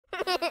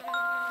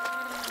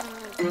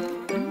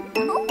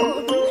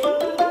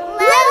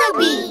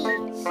Lellobee!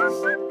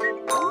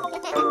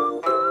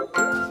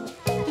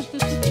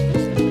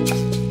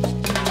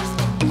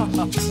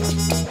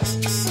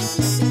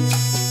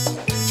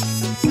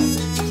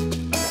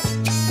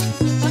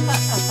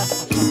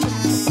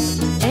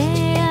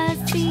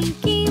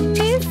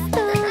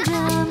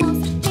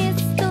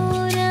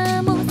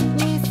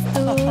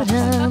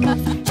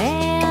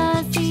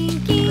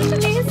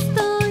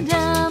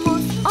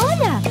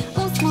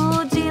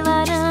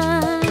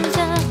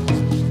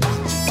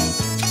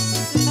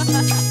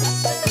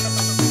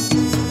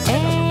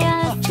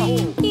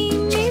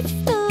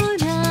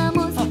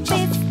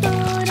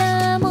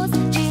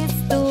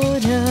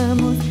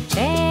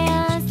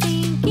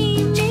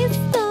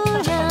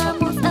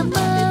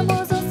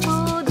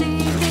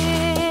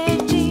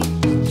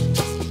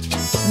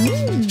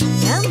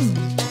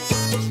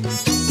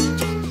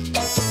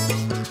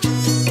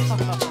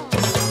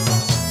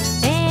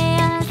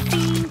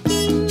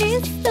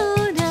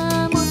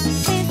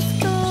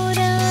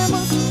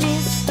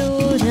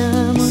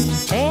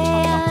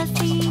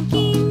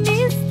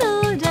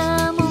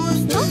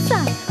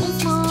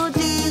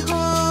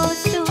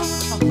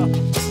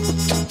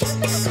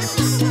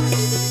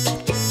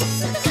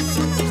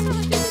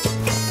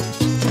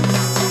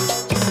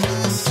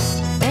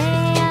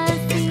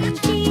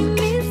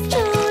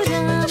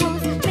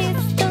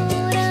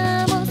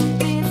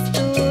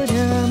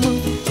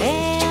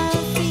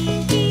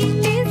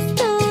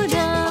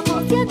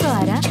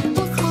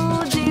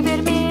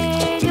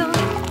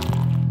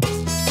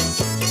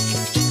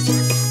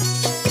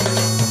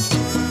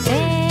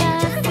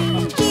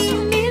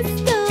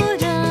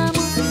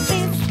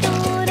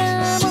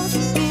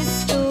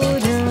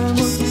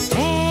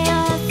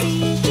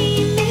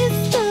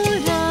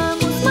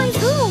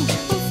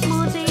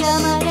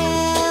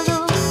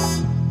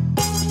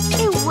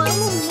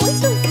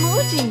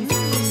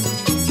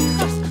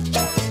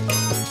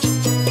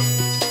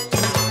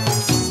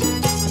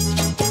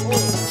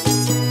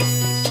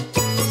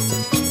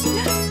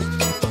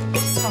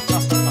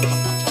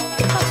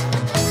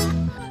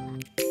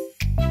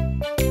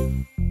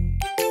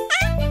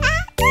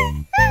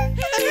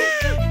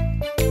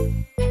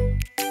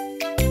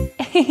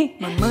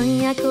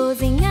 Mamãe a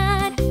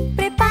cozinhar,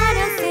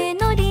 prepara as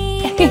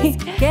cenourinhas.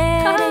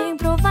 Querem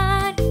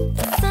provar,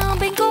 são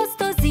bem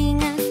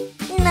gostosinhas.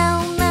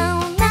 Não, não,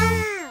 não,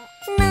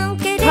 não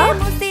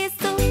queremos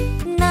isso.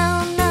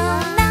 Não, não,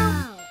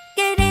 não,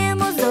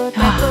 queremos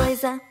outra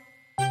coisa.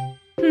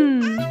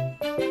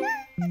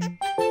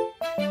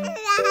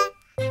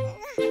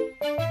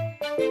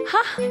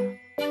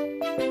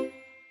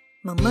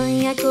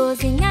 Mamãe a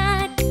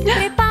cozinhar,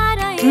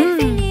 prepara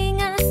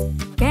ervilhinhas.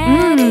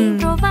 Querem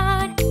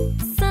provar,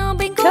 são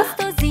bem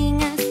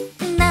gostosinhas.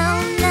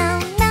 Não, não,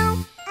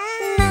 não,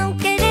 não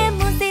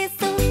queremos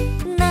isso.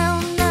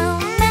 Não, não,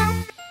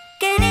 não,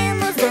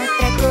 queremos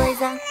outra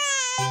coisa.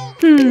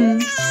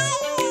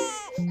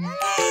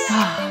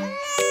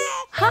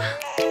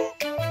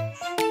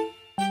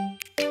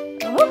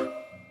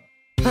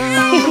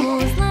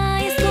 Vamos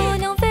lá,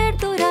 escolham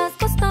verduras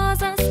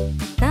gostosas.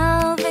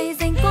 Talvez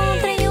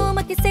encontrem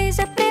uma que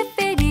seja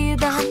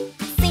preferida.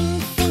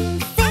 Sim, sim,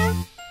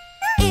 sim,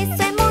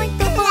 isso é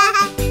muito bom.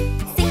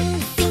 Sim,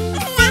 sim, sim,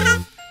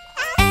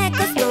 é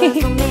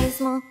gostoso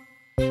mesmo.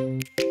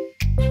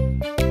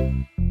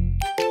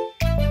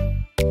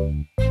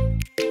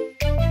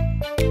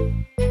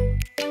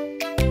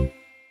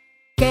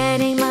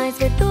 Querem mais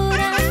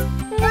verduras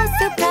no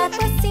seu prato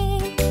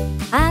assim?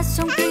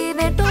 Acham que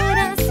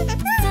verduras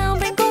são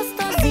bem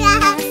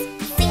gostosinhas?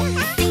 Sim,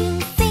 sim,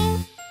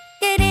 sim,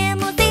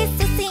 queremos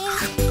isso sim.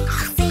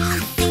 Sim,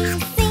 sim,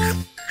 sim,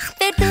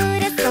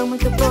 verduras são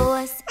muito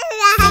boas. Sim,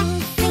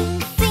 sim,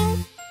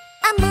 sim,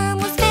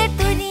 amamos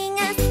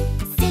verdurinhas.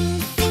 Sim,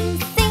 sim,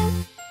 sim,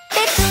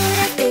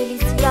 verduras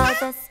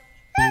deliciosas.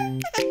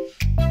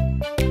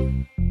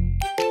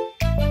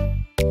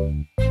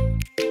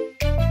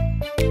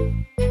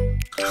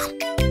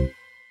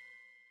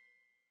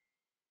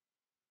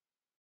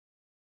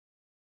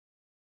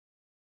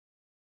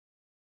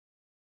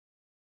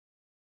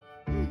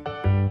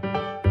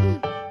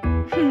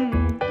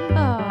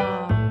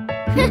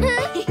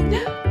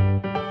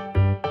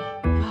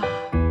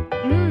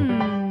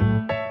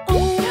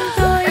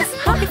 Dois,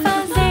 o que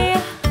fazer?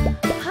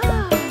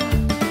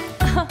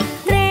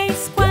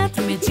 3,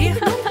 4, medir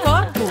num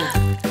copo.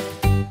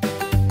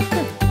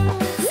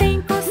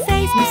 5,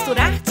 6,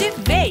 misturar de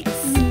vez.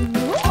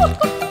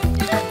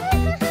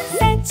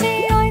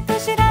 7, 8,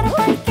 girar a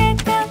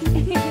panqueca.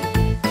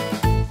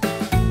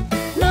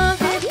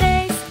 9,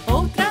 10,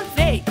 outra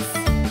vez.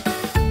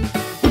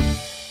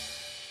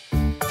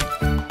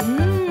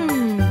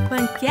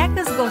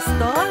 Panquecas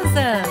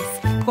gostosas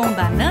com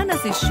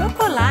bananas e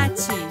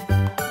chocolate.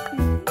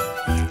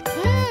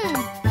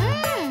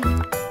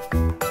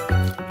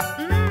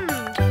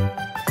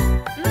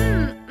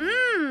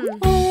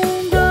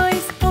 1,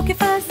 2, o que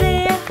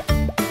fazer?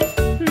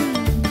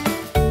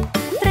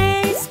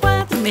 3,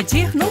 4,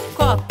 medir no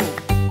copo.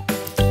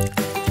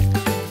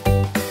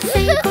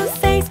 5,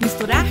 6, misturar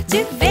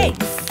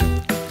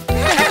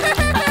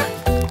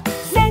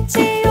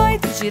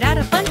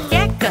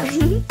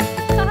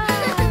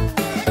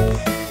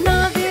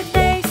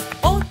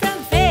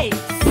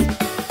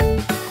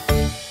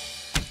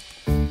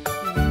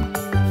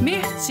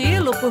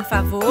estilo, por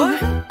favor.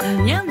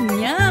 Nham,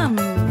 nham.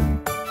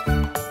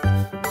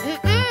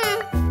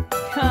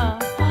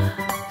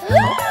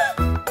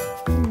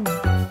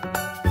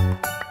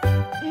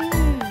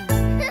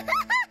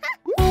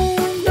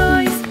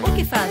 O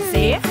que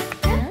fazer?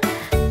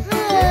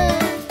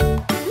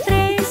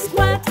 3,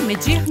 4,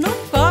 medir no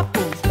copo.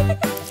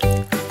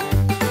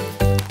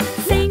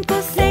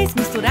 5, 6,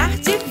 misturar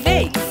de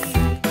vez.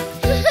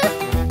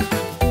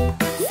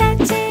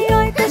 7,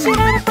 8,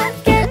 girar a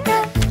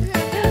panqueca.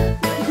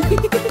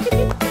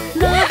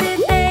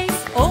 9, 10,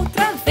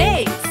 outra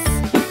vez.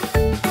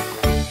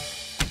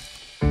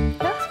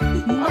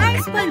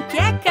 Mais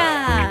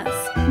panquecas.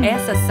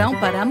 Essas são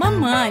para a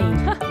mamãe.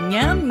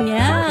 Nham,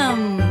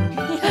 nham.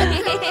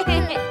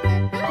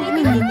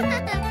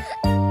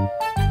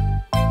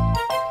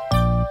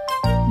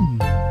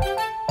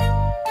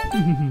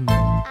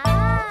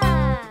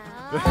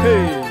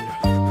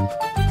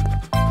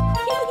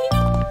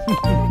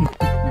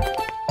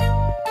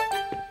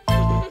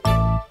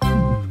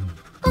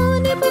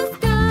 Ônibus,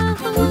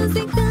 carros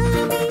e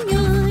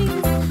caminhões,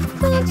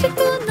 conte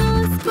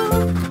conosco,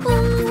 1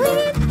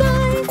 e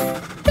 2.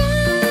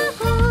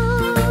 Carro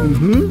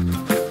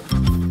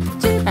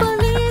de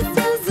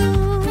polícia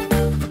azul.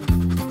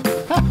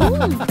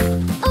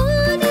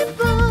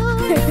 Ônibus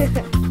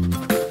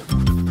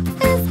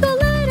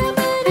escolar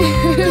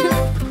amarelo.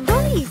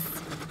 2.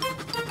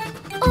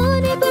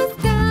 Ônibus,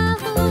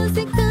 carros e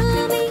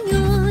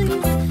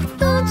caminhões,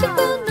 conte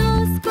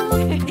conosco,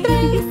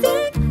 3 e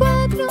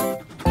 4.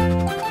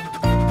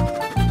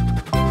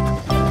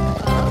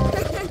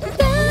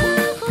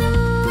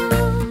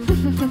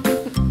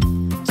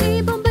 De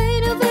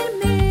bombeiro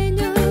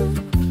vermelho.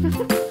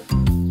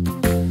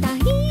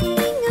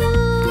 Carrinho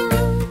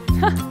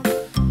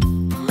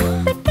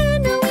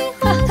pequeno e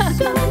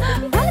roxo.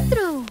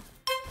 4.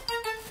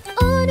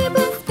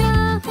 Ônibus,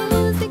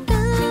 carros e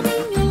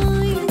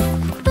caminhões,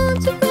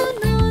 conte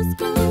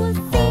conosco,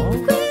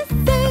 5 e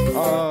 6.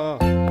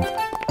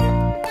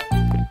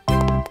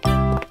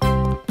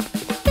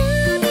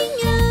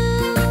 Caminhão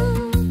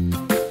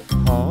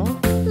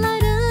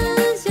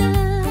laranja.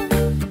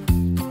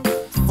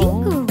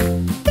 5.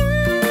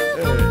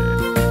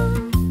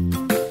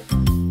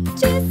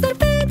 De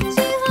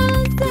sorvete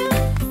rosa.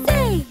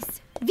 6.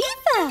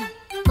 Viva!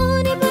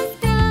 Ônibus,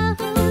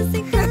 carros e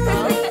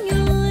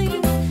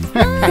caminhões,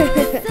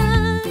 massa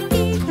e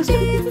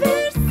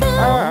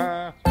diversão.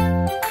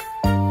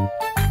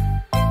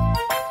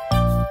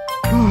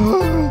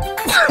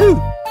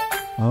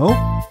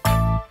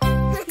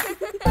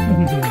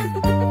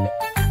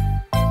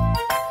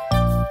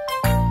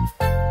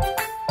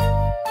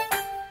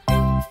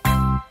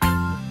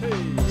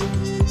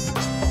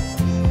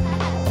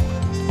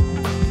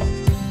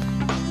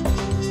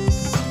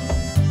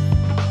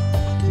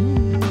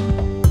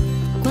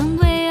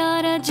 Quando é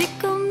hora de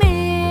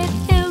comer,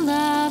 eu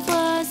lavo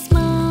as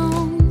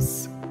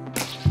mãos.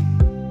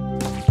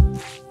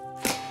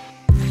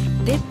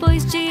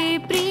 Depois de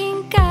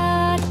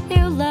brincar,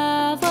 eu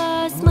lavo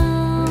as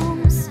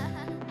mãos.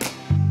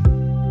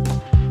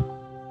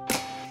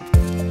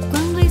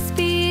 Quando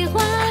espirro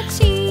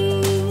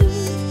assim,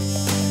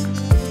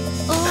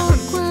 ou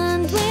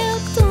quando eu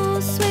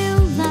tosso, eu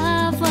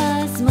lavo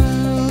as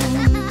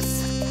mãos.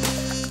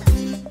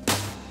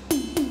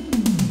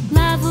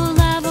 Lavo,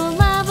 lavo,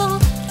 lavo,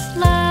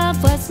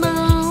 lavo as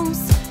mãos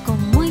com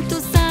muito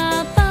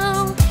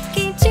sabão,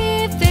 que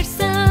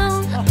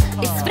diversão!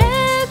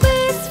 Esfrego,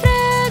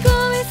 esfrego,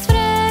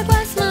 esfrego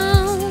as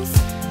mãos.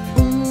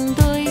 1,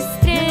 2,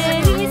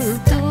 3,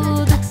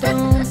 tudo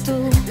pronto.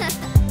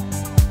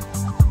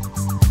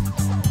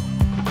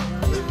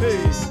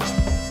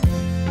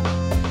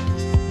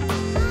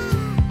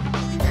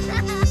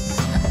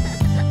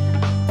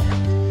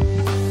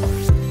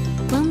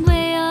 Quando é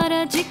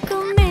hora de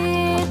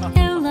comer,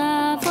 eu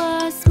lavo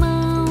as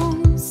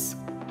mãos.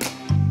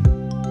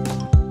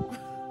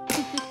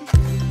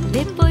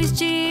 Depois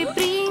de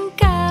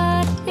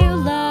brincar, eu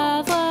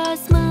lavo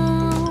as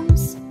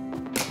mãos.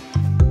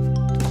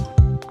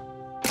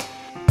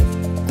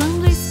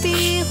 Quando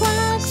espirro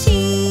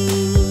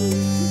assim,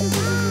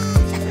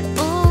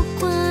 ou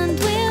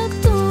quando eu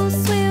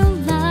tosso, eu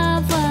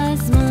lavo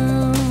as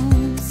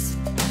mãos.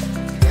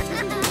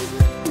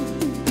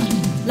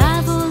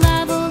 Lavo,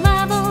 lavo,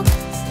 lavo,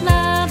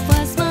 lavo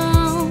as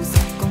mãos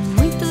com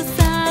muito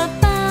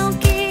sabão,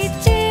 que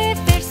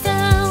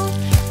diversão!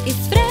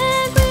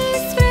 Esfrego,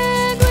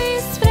 esfrego,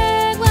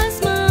 esfrego as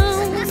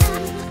mãos.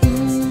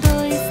 1,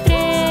 2,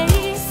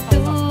 3,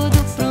 tudo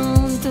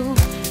pronto.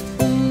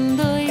 1,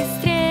 2,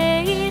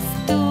 3,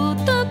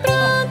 tudo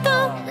pronto.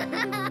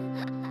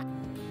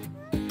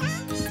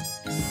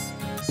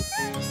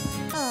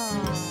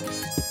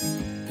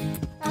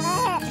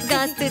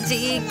 Gosto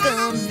de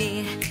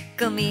comer,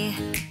 comer,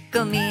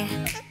 comer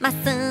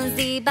maçãs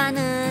e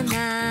bananas.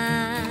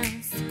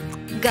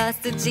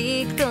 Gosto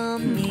de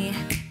comer,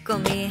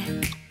 comer,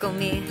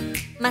 comer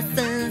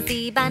maçãs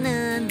e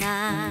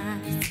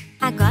bananas.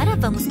 Agora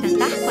vamos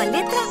cantar com a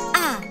letra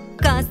A.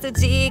 Gosto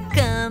de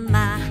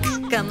cama,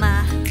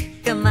 cama,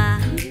 cama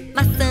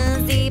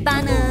maçãs e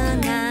bananas.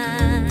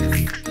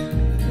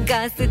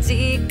 Gosto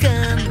de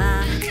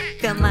cama,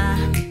 cama,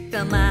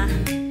 cama,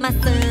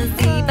 maçãs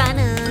e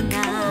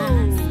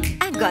bananas.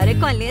 Agora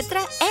com a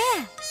letra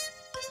E.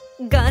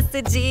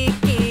 Gosto de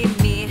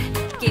quemer,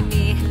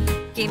 quemer,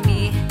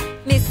 quemer,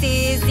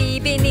 misses e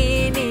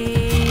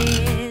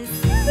bananas.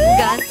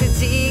 Gosto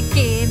de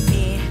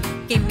quemer,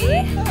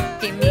 quemer,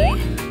 quemer,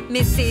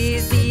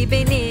 misses e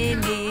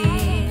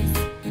bananas.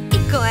 E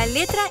com a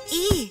letra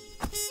I.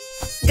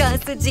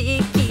 Gosto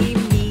de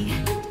quemer,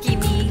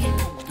 quemer,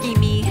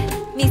 quemer,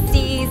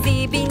 misses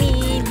e bananas.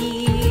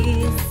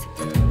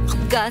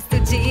 Gosto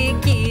de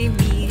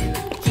quemer,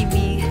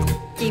 quemer,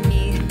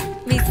 quemer,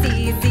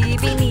 misses e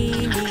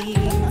bananas.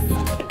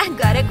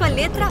 Agora com a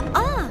letra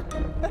O.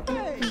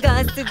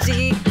 Gosto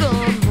de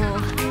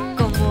comer,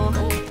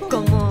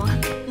 comer,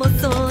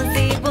 moçons e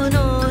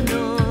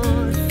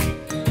bononos.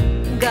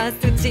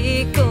 Gosto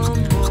de comer,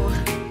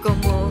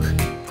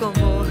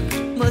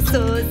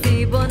 moços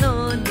e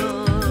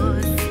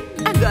bononos.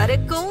 Agora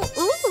com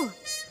U.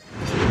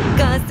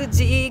 Gosto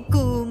de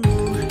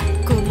comer,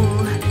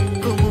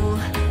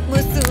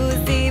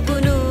 moços e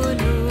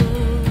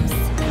bononos.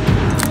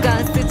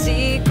 Gosto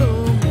de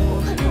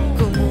comer,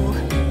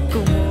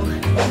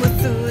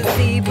 moços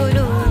e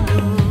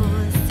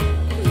bononos.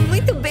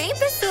 Muito bem,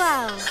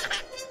 pessoal.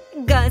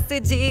 Gosto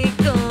de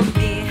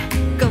comer,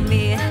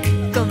 comer,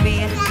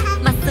 comer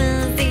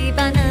maçãs e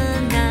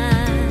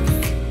bananas.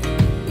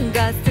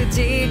 Gosto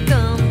de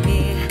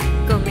comer,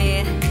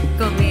 comer,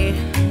 comer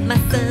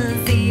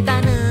maçãs e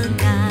bananas.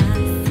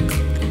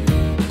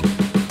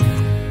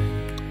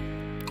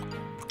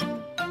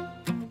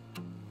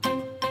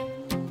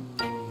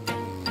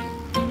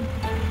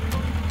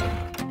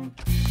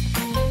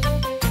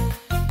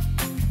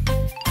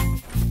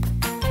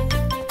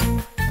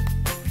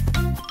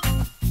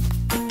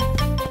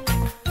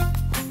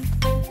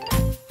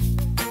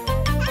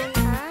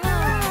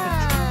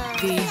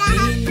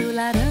 Vermelho,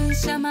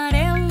 laranja,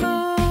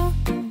 amarelo,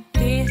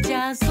 verde,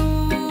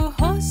 azul,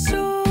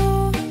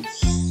 roxo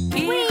e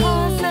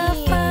rosa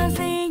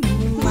fazem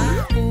um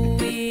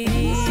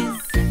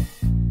arco-íris.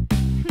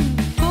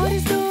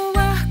 Cores do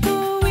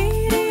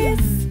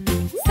arco-íris,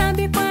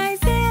 sabe quais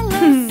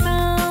elas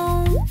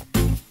são?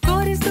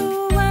 Cores do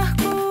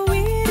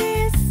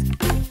arco-íris,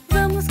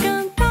 vamos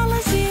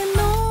cantá-las de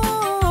novo.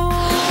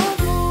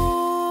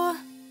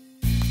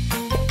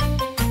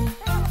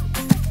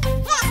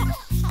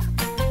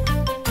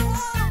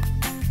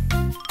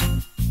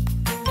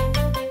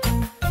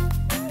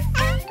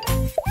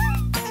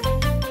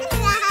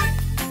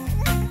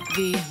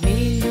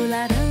 Vermelho,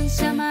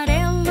 laranja,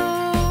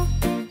 amarelo,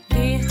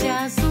 verde,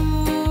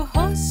 azul,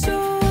 roxo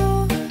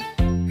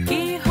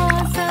e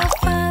rosa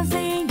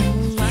fazem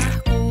um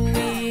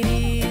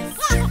arco-íris.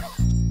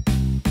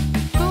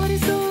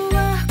 Cores do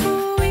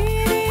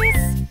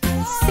arco-íris,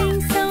 sim,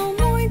 são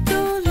muito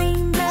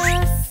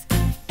lindas.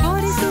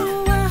 Cores do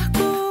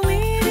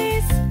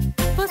arco-íris,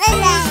 você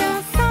já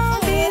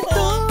sabe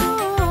todas.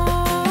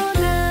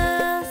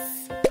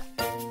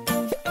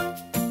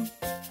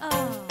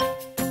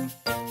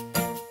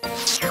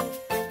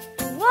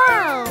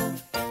 Uau!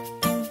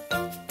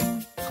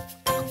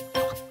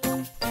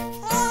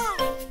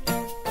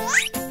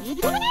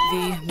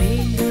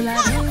 Vermelho,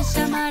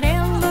 laranja,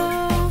 amarelo,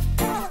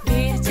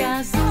 verde,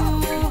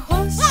 azul,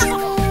 roxo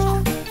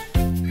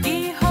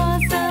e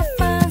rosa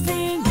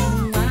fazem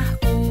um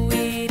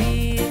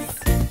arco-íris.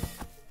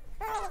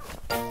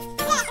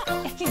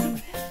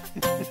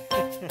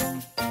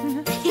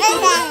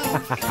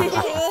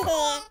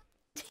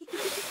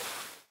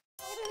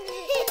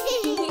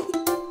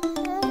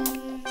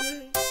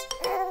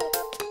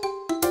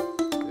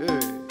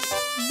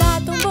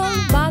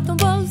 Bata um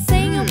bolo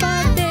sem o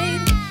bater.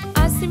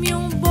 Asse-me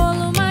um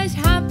bolo o mais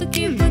rápido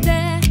que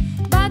puder.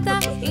 Bata,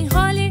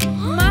 enrole,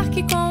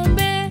 marque com um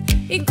B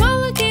e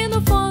coloque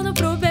no forno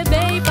pro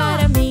bebê e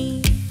para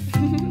mim.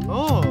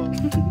 Oh!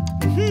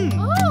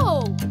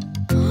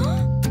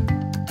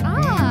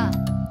 Ah!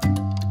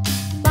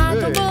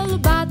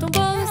 Bata um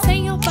bolo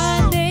sem o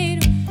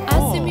padeiro.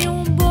 Asse-me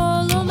um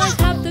bolo o mais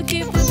rápido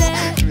que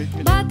puder.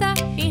 Bata,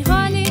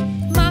 enrole,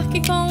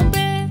 marque com um B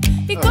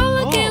e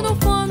coloque no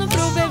forno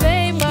pro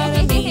bebê e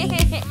para mim.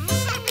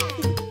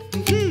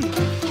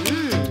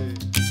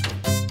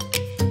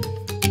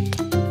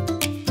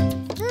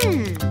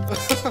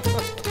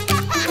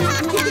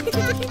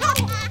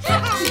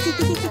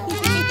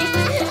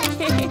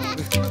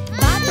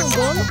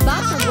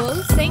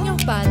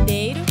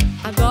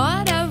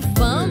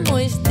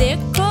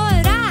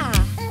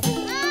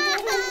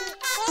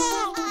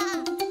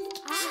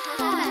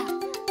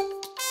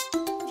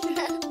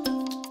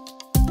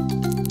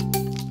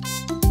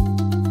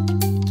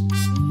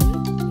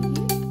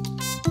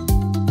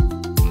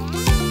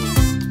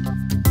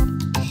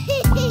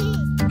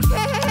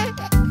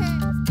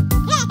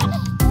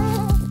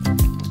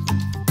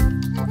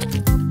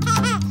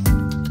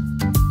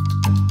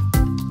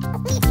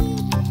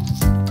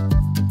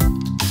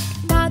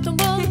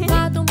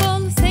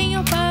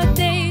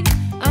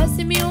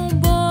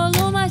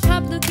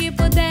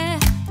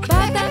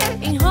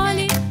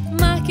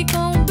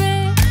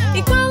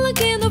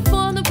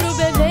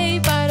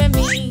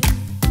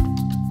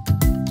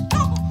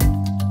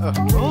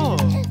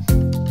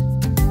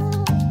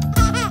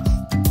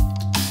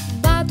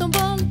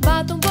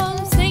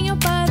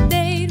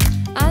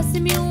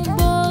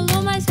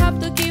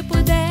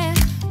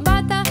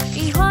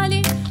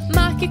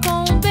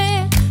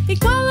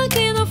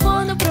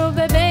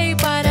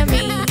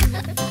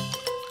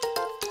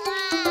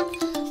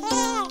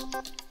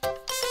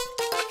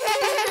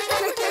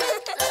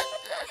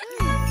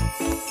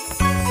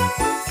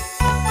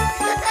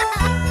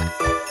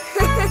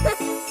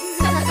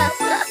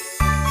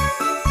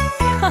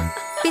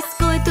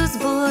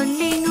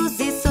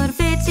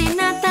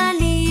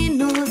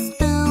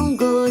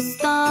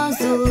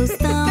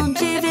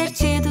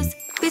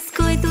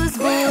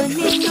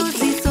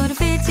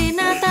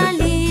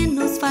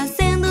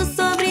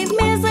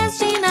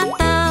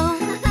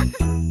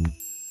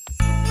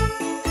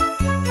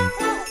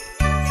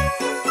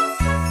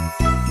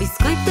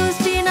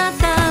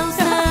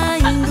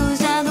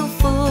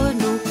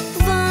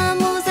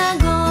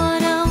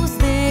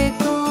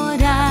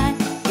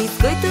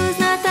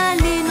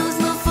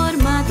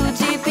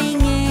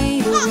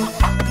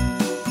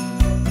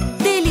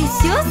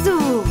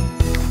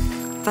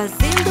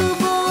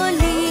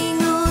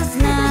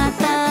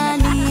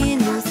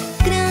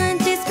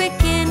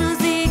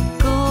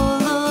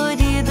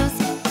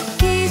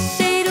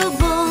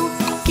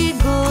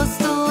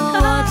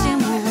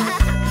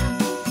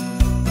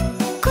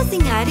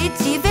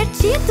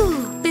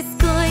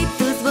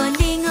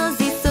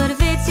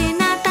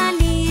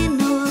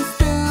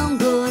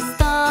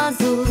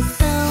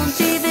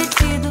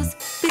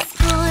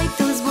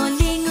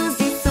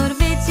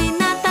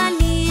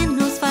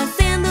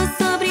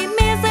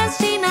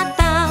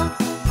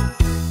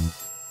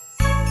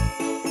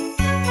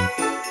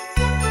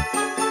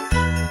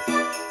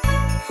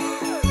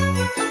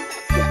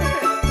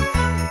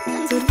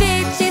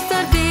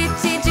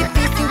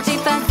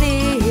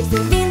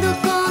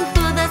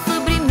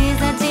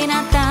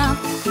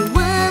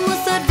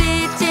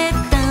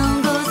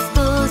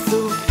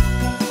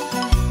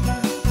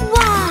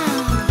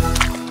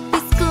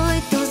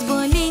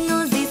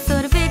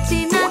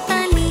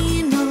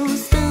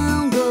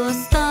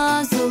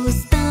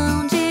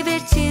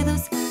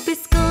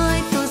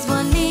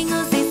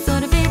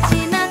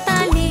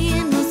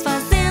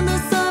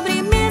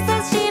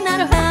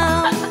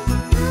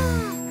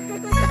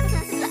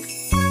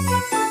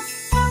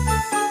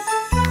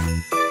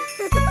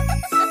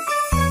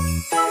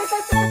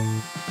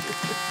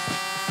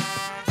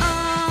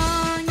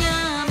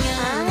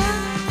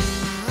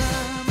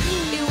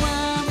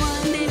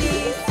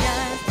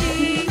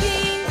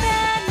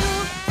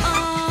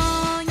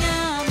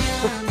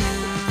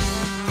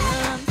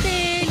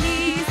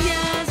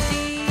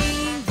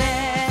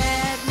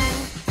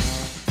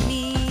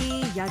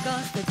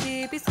 gosta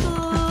de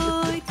biscoito.